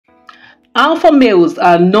Alpha males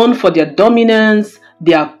are known for their dominance,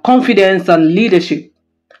 their confidence, and leadership.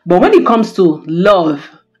 But when it comes to love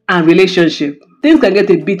and relationship, things can get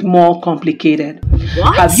a bit more complicated.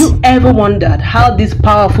 What? Have you ever wondered how these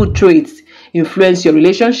powerful traits influence your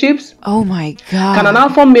relationships? Oh my God. Can an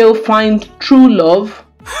alpha male find true love?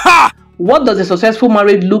 Ha! What does a successful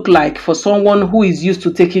marriage look like for someone who is used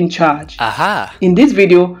to taking charge? Aha! In this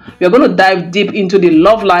video, we are going to dive deep into the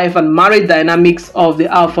love life and marriage dynamics of the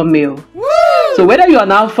alpha male. Woo! So whether you're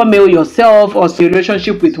an alpha male yourself or in a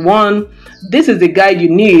relationship with one, this is the guide you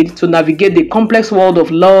need to navigate the complex world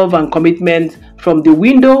of love and commitment from the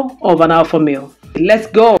window of an alpha male. Let's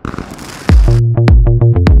go!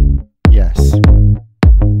 Yes.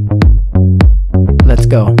 Let's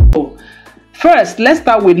go. First, let's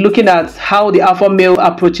start with looking at how the alpha male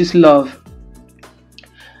approaches love.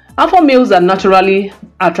 Alpha males are naturally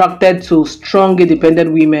attracted to strong,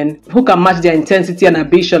 independent women who can match their intensity and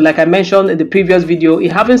ambition, like I mentioned in the previous video. If you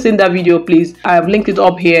haven't seen that video, please, I have linked it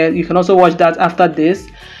up here. You can also watch that after this.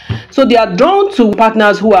 So they are drawn to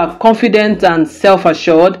partners who are confident and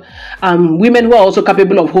self-assured, and women who are also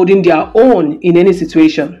capable of holding their own in any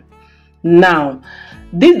situation. Now,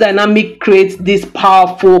 this dynamic creates this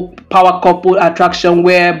powerful power couple attraction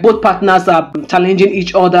where both partners are challenging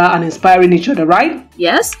each other and inspiring each other, right?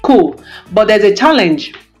 Yes. Cool. But there's a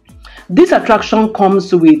challenge. This attraction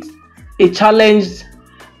comes with a challenge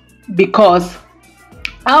because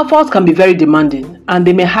alphas can be very demanding and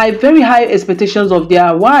they may have very high expectations of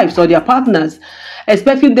their wives or their partners,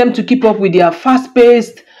 expecting them to keep up with their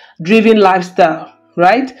fast-paced, driven lifestyle,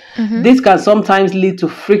 right? This can sometimes lead to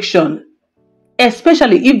friction,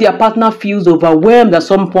 especially if their partner feels overwhelmed at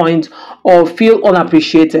some point or feel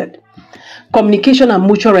unappreciated. Communication and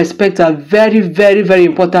mutual respect are very, very, very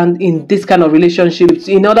important in this kind of relationships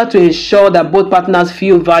in order to ensure that both partners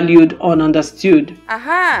feel valued and understood.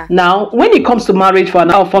 Aha. Now, when it comes to marriage for an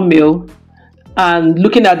alpha male and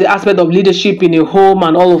looking at the aspect of leadership in a home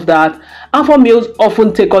and all of that, alpha males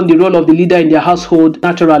often take on the role of the leader in their household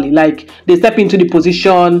naturally, like they step into the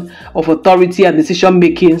position of authority and decision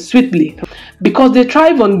making swiftly because they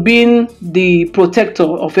thrive on being the protector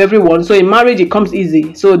of everyone. So in marriage it comes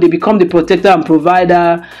easy, so they become the protector and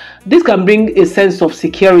provider. This can bring a sense of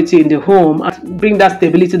security in the home and bring that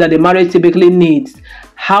stability that the marriage typically needs.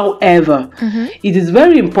 However, it is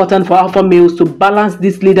very important for alpha males to balance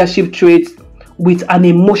these leadership traits with an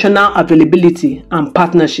emotional availability and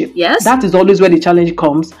partnership. Yes. That is always where the challenge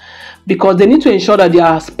comes, because they need to ensure that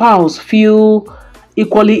their spouse feel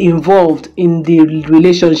equally involved in the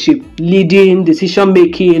relationship, leading, decision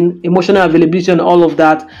making, emotional availability, and all of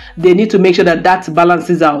that. They need to make sure that that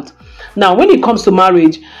balances out. Now, when it comes to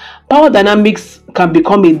marriage, power dynamics can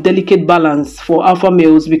become a delicate balance for alpha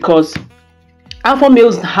males because alpha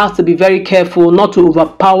males have to be very careful not to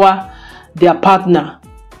overpower their partner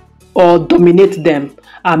or dominate them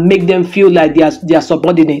and make them feel like they are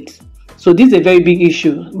subordinates. So this is a very big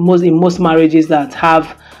issue in most marriages that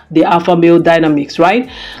have the alpha male dynamics, right?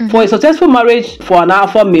 For a successful marriage for an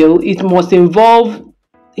alpha male, it must involve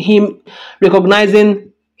him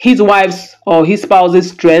recognizing his wife's or his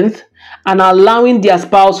spouse's strength and allowing their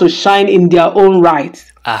spouse to shine in their own right.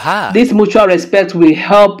 Aha! This mutual respect will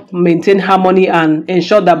help maintain harmony and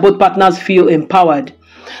ensure that both partners feel empowered.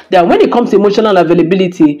 Then when it comes to emotional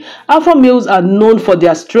availability, alpha males are known for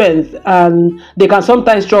their strength and they can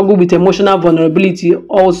sometimes struggle with emotional vulnerability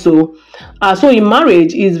also. So in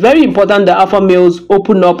marriage, it's very important that alpha males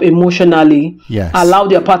open up emotionally, Yes. allow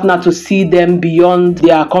their partner to see them beyond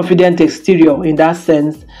their confident exterior in that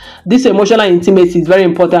sense. This emotional intimacy is very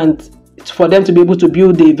important for them to be able to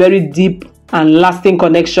build a very deep and lasting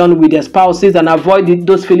connection with their spouses and avoid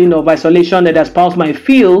those feelings of isolation that their spouse might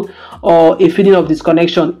feel or a feeling of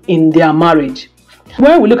disconnection in their marriage.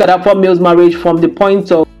 When we look at alpha male's marriage from the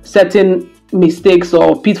point of certain mistakes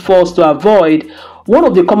or pitfalls to avoid, one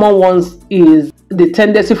of the common ones is the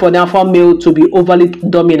tendency for the alpha male to be overly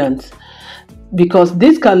dominant, because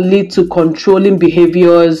this can lead to controlling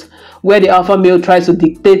behaviors where the alpha male tries to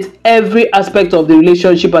dictate every aspect of the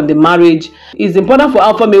relationship and the marriage. It's important for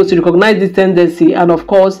alpha males to recognize this tendency and of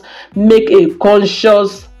course make a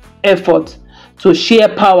conscious effort to share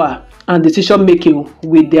power and decision making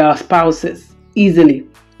with their spouses easily,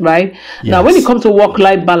 right? Yes. Now when it comes to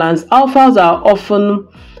work-life balance, alphas are often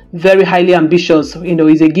very highly ambitious,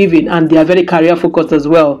 is a given, and they are very career focused as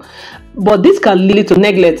well. But this can lead to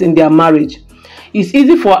neglect in their marriage. It's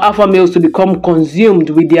easy for alpha males to become consumed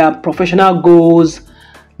with their professional goals,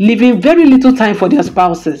 leaving very little time for their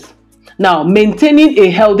spouses. Now, maintaining a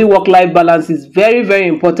healthy work-life balance is very, very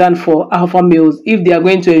important for alpha males if they are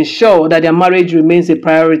going to ensure that their marriage remains a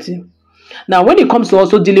priority. Now, when it comes to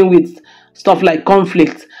also dealing with stuff like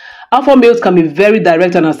conflict. Alpha males can be very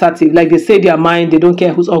direct and assertive, like they say their mind, they don't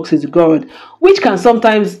care whose ox is God, which can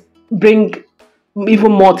sometimes bring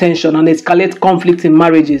even more tension and escalate conflict in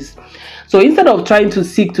marriages. So instead of trying to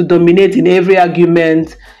seek to dominate in every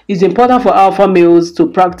argument, it's important for alpha males to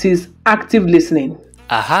practice active listening.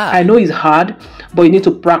 I know it's hard, but you need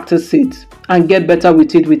to practice it and get better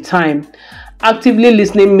with it with time. Actively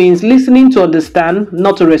listening means listening to understand,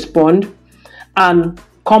 not to respond, and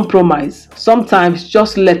compromise. Sometimes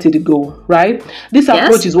just let it go, right? This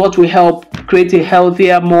approach is what will help create a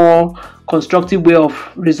healthier, more constructive way of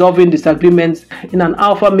resolving disagreements in an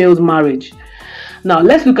alpha male's marriage. Now,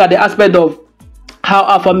 let's look at the aspect of how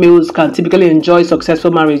alpha males can typically enjoy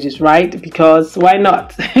successful marriages, right? Because why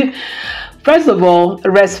not? First of all,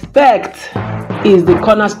 respect is the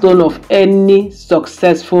cornerstone of any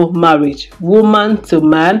successful marriage. Woman to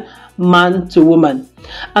man, man to woman.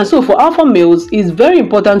 And so for alpha males, it's very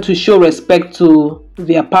important to show respect to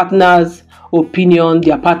their partner's opinion,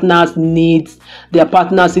 their partner's needs, their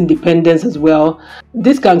partner's independence as well.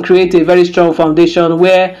 This can create a very strong foundation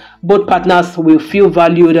where both partners will feel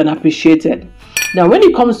valued and appreciated. Now, when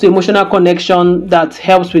it comes to emotional connection that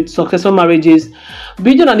helps with successful marriages,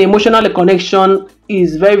 building an emotional connection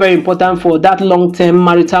is very, very important for that long-term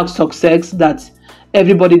marital success that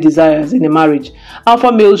everybody desires in a marriage.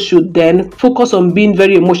 Alpha males should then focus on being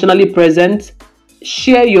very emotionally present.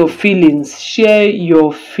 Share your feelings,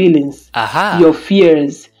 your fears,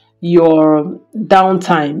 your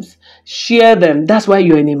downtimes. Share them. That's why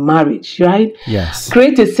you're in a marriage, right? Yes.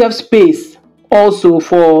 Create a safe space also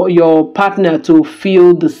for your partner to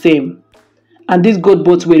feel the same. And this goes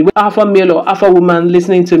both ways. Alpha male or alpha woman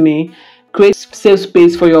listening to me, create safe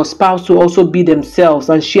space for your spouse to also be themselves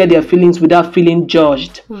and share their feelings without feeling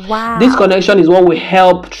judged. Wow. This connection is what will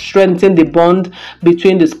help strengthen the bond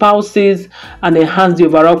between the spouses and enhance the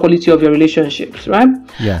overall quality of your relationships, right?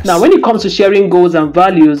 Yes. Now, when it comes to sharing goals and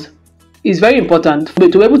values, it's very important to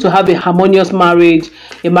be able to have a harmonious marriage,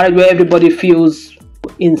 a marriage where everybody feels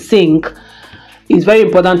in sync. It's very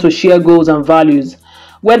important to share goals and values,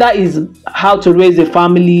 whether it's how to raise a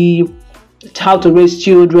family, how to raise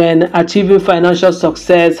children, achieving financial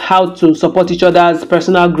success, how to support each other's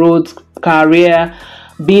personal growth, career,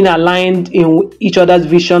 being aligned in each other's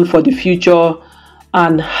vision for the future,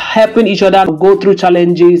 and helping each other go through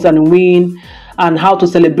challenges and win, and how to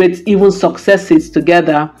celebrate even successes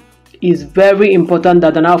together. Is very important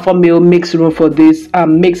that an alpha male makes room for this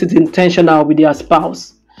and makes it intentional with their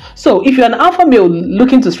spouse. So if you're an alpha male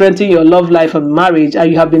looking to strengthen your love life and marriage,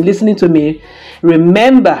 and you have been listening to me,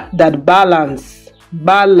 remember that balance,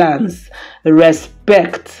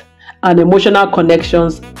 respect, and emotional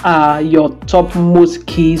connections are your topmost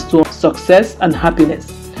keys to success and happiness.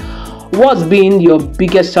 What's been your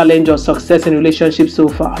biggest challenge or success in relationships so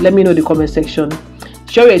far? Let me know in the comment section.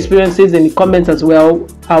 Share your experiences in the comments as well.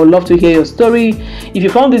 I would love to hear your story. If you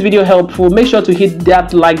found this video helpful, make sure to hit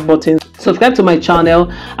that like button, subscribe to my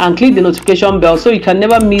channel, and click the notification bell so you can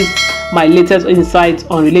never miss my latest insights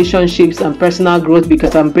on relationships and personal growth,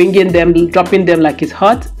 because I'm dropping them like it's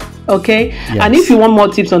hot. Okay? Yes. And if you want more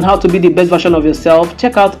tips on how to be the best version of yourself,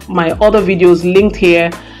 check out my other videos linked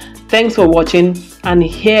here. Thanks for watching, and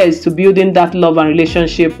here's to building that love and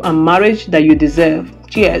relationship and marriage that you deserve.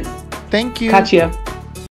 Cheers. Thank you. Catch ya.